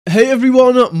Hey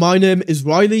everyone, my name is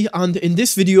Riley, and in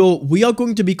this video we are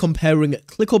going to be comparing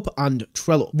ClickUp and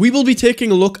Trello. We will be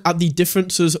taking a look at the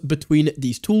differences between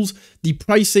these tools, the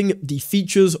pricing, the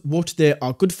features, what they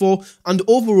are good for, and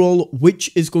overall which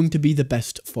is going to be the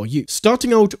best for you.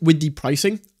 Starting out with the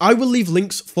pricing, I will leave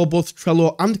links for both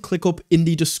Trello and ClickUp in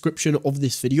the description of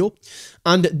this video,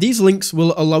 and these links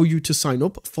will allow you to sign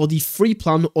up for the free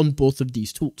plan on both of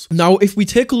these tools. Now, if we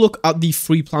take a look at the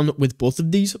free plan with both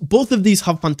of these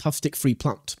have fantastic free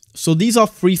plans. So these are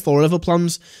free forever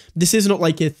plans. This is not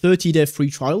like a 30-day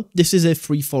free trial. This is a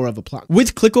free forever plan.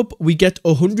 With ClickUp, we get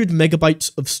 100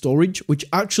 megabytes of storage, which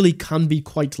actually can be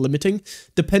quite limiting,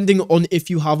 depending on if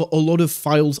you have a lot of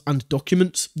files and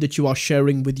documents that you are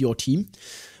sharing with your team.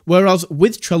 Whereas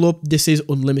with Trello, this is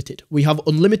unlimited. We have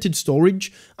unlimited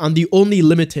storage, and the only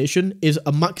limitation is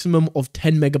a maximum of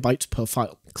 10 megabytes per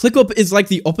file. ClickUp is like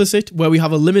the opposite, where we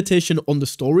have a limitation on the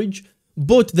storage,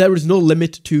 but there is no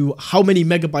limit to how many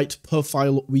megabytes per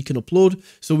file we can upload.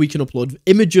 So we can upload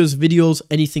images, videos,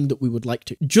 anything that we would like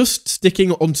to. Just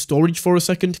sticking on storage for a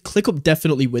second, ClickUp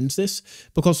definitely wins this,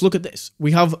 because look at this.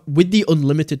 We have, with the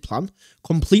unlimited plan,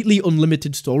 completely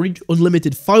unlimited storage,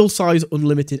 unlimited file size,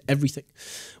 unlimited everything.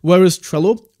 Whereas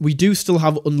Trello, we do still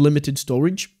have unlimited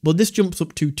storage, but this jumps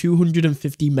up to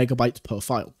 250 megabytes per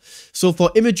file. So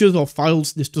for images or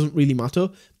files, this doesn't really matter.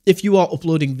 If you are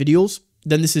uploading videos,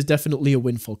 then this is definitely a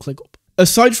win for ClickUp.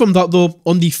 Aside from that though,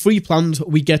 on the free plans,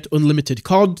 we get unlimited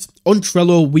cards. On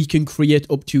Trello, we can create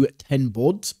up to 10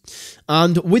 boards.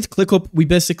 And with ClickUp, we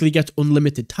basically get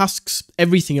unlimited tasks,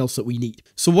 everything else that we need.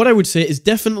 So what I would say is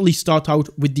definitely start out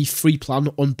with the free plan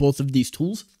on both of these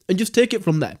tools and just take it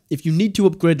from there. If you need to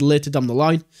upgrade later down the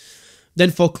line,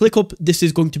 then for ClickUp, this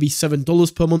is going to be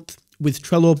 $7 per month. With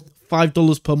Trello,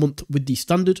 $5 per month with the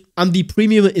standard, and the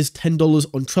premium is $10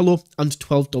 on Trello and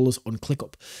 $12 on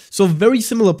ClickUp. So very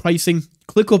similar pricing.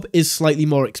 ClickUp is slightly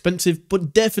more expensive,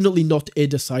 but definitely not a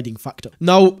deciding factor.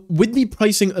 Now, with the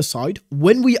pricing aside,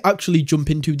 when we actually jump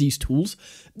into these tools,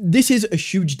 this is a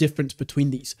huge difference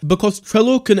between these, because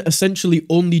Trello can essentially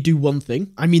only do one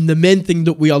thing. I mean, the main thing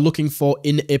that we are looking for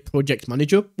in a project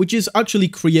manager, which is actually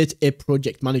create a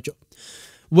project manager.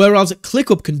 Whereas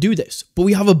ClickUp can do this, but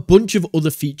we have a bunch of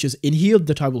other features in here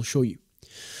that I will show you.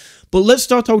 But let's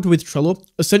start out with Trello.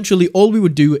 Essentially, all we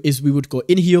would do is we would go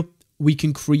in here, we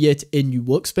can create a new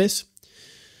workspace,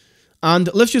 and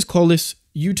let's just call this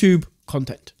YouTube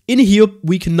content. In here,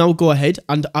 we can now go ahead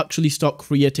and actually start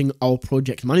creating our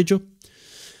project manager.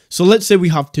 So let's say we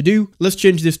have to do, let's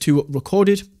change this to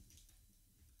recorded,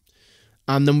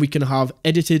 and then we can have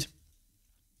edited,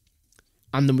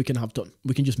 and then we can have done.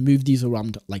 We can just move these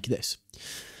around like this.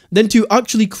 Then to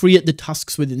actually create the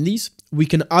tasks within these, we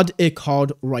can add a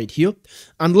card right here.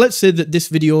 And let's say that this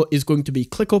video is going to be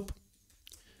ClickUp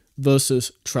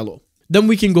versus Trello. Then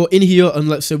we can go in here and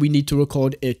let's say we need to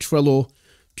record a Trello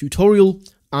tutorial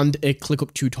and a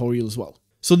ClickUp tutorial as well.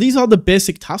 So these are the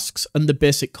basic tasks and the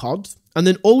basic cards. And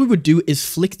then all we would do is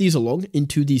flick these along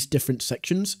into these different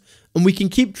sections, and we can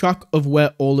keep track of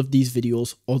where all of these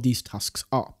videos or these tasks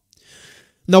are.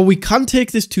 Now we can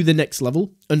take this to the next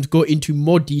level and go into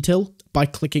more detail by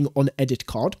clicking on edit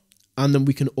card, and then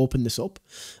we can open this up.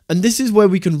 And this is where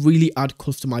we can really add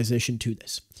customization to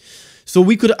this. So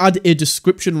we could add a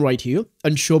description right here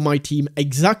and show my team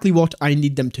exactly what I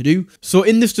need them to do. So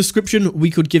in this description, we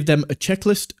could give them a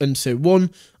checklist and say 1,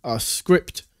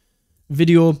 script,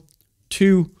 video,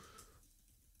 2,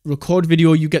 record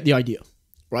video. You get the idea,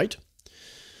 right?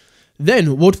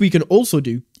 Then what we can also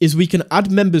do is we can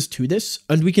add members to this,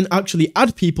 and we can actually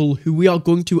add people who we are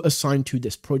going to assign to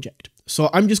this project. So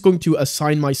I'm just going to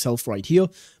assign myself right here,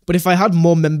 but if I had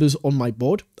more members on my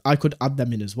board, I could add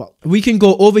them in as well. We can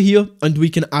go over here and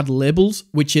we can add labels,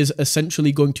 which is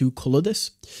essentially going to color this.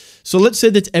 So let's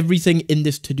say that everything in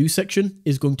this to-do section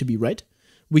is going to be red.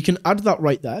 We can add that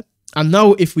right there. And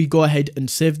now if we go ahead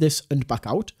and save this and back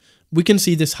out, we can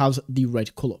see this has the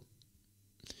red color.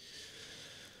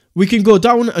 We can go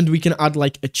down and we can add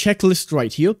like a checklist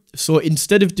right here. So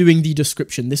instead of doing the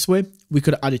description this way, we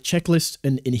could add a checklist,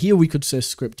 and in here we could say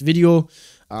script video,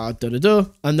 and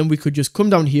then we could just come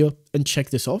down here and check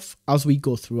this off as we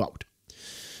go throughout.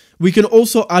 We can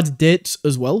also add dates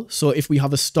as well. So if we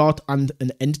have a start and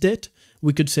an end date,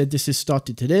 we could say this is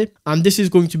started today, and this is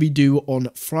going to be due on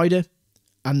Friday,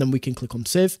 and then we can click on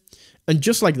save. And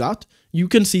just like that, you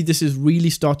can see this is really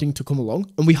starting to come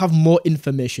along, and we have more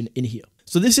information in here.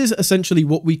 So this is essentially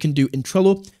what we can do in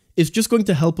Trello, it's just going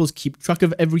to help us keep track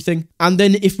of everything. And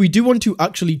then if we do want to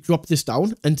actually drop this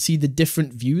down and see the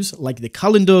different views, like the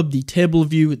calendar, the table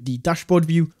view, the dashboard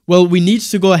view, well, we need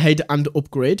to go ahead and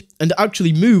upgrade and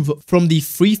actually move from the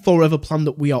free forever plan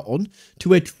that we are on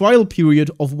to a trial period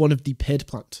of one of the paid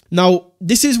plans. Now,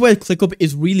 this is where ClickUp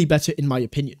is really better in my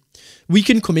opinion. We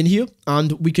can come in here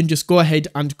and we can just go ahead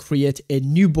and create a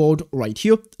new board right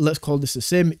here. Let's call this the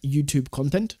same YouTube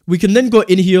content. We can then go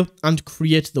in here and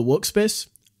create the workspace,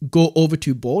 go over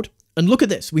to board, and look at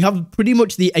this. We have pretty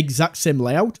much the exact same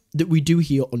layout that we do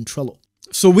here on Trello.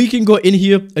 So we can go in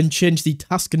here and change the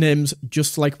task names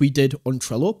just like we did on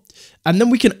Trello. And then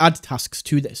we can add tasks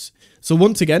to this. So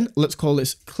once again, let's call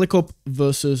this ClickUp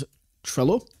versus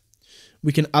Trello.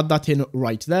 We can add that in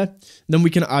right there. Then we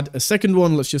can add a second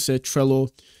one. Let's just say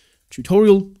Trello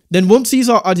tutorial. Then once these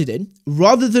are added in,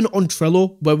 rather than on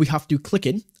Trello where we have to click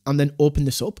in and then open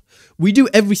this up, we do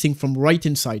everything from right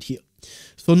inside here.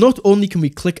 So not only can we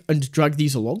click and drag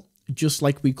these along, just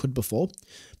like we could before,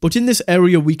 but in this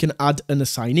area we can add an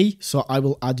assignee. So I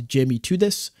will add Jamie to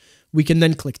this. We can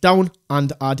then click down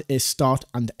and add a start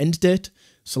and end date.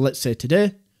 So let's say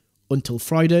today until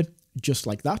Friday, just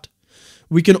like that.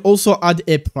 We can also add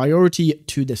a priority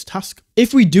to this task.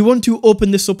 If we do want to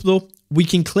open this up though, we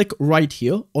can click right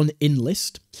here on in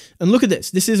list. And look at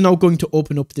this. This is now going to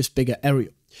open up this bigger area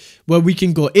where we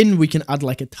can go in, we can add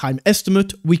like a time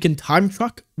estimate, we can time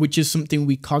track, which is something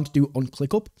we can't do on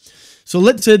ClickUp. So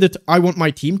let's say that I want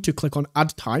my team to click on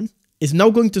add time, is now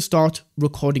going to start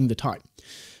recording the time.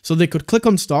 So they could click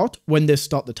on start when they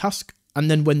start the task,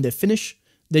 and then when they finish,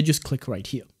 they just click right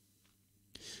here.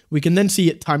 We can then see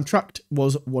it time tracked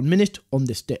was 1 minute on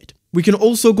this date. We can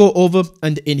also go over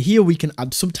and in here we can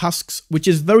add subtasks, which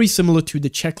is very similar to the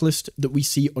checklist that we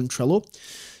see on Trello.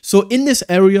 So in this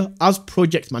area, as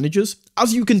project managers,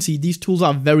 as you can see, these tools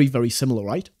are very, very similar,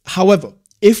 right? However,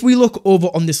 if we look over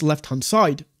on this left-hand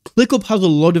side, ClickUp has a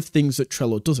lot of things that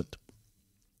Trello doesn't.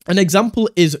 An example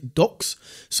is docs.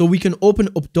 So we can open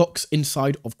up docs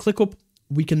inside of ClickUp.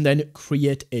 We can then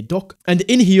create a doc, and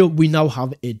in here we now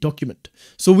have a document.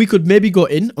 So we could maybe go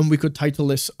in and we could title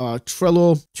this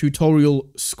Trello tutorial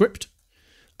script.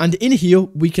 And in here,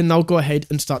 we can now go ahead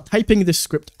and start typing this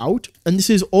script out. And this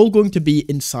is all going to be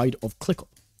inside of ClickUp.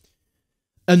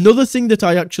 Another thing that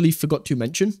I actually forgot to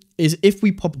mention is if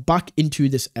we pop back into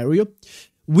this area,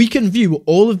 we can view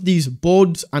all of these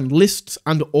boards and lists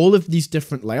and all of these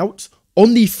different layouts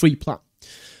on the free plan.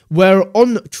 Where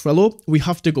on Trello, we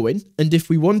have to go in, and if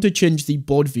we want to change the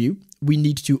board view, we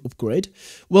need to upgrade.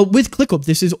 Well, with ClickUp,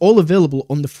 this is all available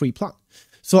on the free plan.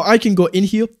 So I can go in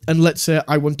here, and let's say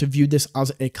I want to view this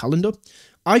as a calendar.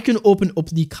 I can open up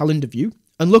the calendar view,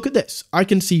 and look at this. I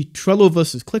can see Trello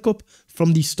versus ClickUp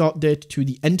from the start date to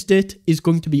the end date is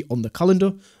going to be on the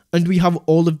calendar, and we have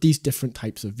all of these different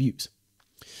types of views.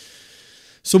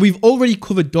 So we've already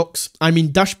covered docs,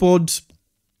 dashboards.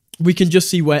 We can just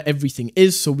see where everything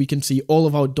is. So we can see all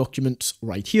of our documents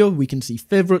right here. We can see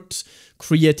favorites,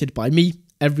 created by me,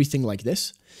 everything like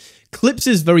this. Clips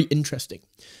is very interesting.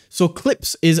 So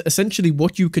clips is essentially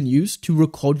what you can use to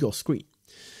record your screen.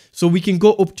 So we can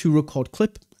go up to record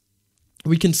clip.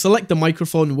 We can select the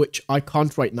microphone, which I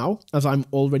can't right now as I'm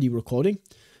already recording.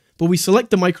 But we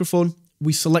select the microphone,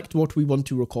 we select what we want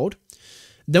to record.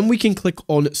 Then we can click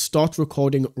on start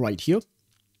recording right here.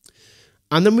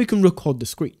 And then we can record the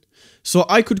screen. So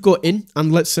I could go in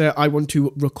and let's say I want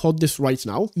to record this right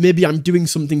now. Maybe I'm doing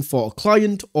something for a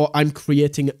client or I'm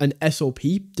creating an SOP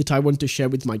that I want to share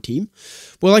with my team.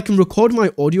 Well, I can record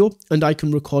my audio and I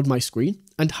can record my screen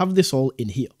and have this all in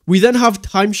here. We then have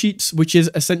timesheets, which is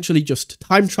essentially just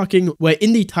time tracking, where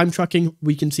in the time tracking,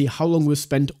 we can see how long was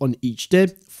spent on each day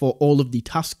for all of the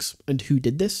tasks and who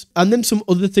did this. And then some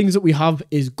other things that we have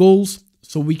is goals.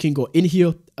 So we can go in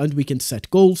here and we can set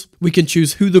goals. We can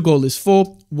choose who the goal is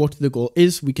for, what the goal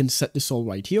is. We can set this all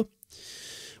right here.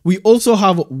 We also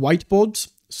have whiteboards.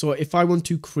 So if I want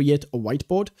to create a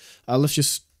whiteboard, let's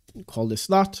just call this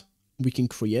that. We can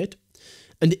create.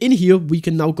 And in here, we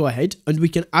can now go ahead and we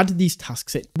can add these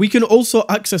tasks in. We can also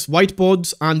access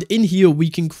whiteboards, and in here, we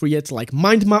can create like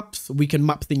mind maps. We can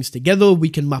map things together. We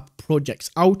can map projects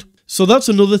out. So that's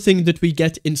another thing that we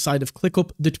get inside of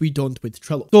ClickUp that we don't with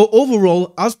Trello. So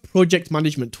overall, as project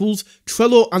management tools,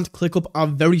 Trello and ClickUp are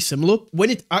very similar when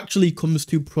it actually comes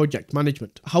to project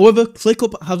management. However,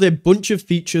 ClickUp has a bunch of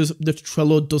features that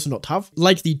Trello does not have,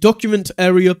 like the document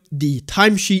area, the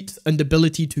timesheet and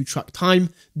ability to track time,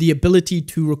 the ability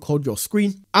to record your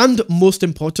screen, and most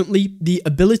importantly, the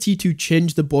ability to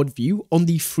change the board view on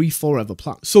the free forever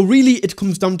plan. So really, it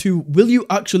comes down to, will you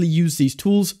actually use these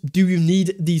tools? Do you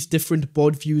need these different different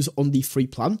board views on the free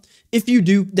plan? If you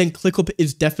do, then ClickUp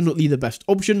is definitely the best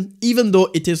option, even though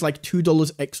it is like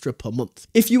 $2 extra per month.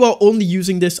 If you are only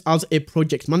using this as a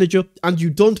project manager and you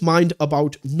don't mind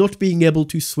about not being able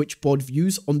to switch board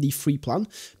views on the free plan,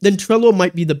 then Trello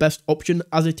might be the best option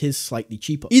as it is slightly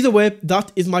cheaper. Either way,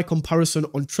 that is my comparison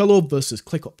on Trello versus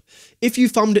ClickUp. If you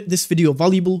found this video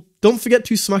valuable, don't forget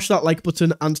to smash that like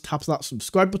button and tap that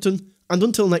subscribe button. And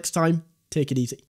until next time, take it easy.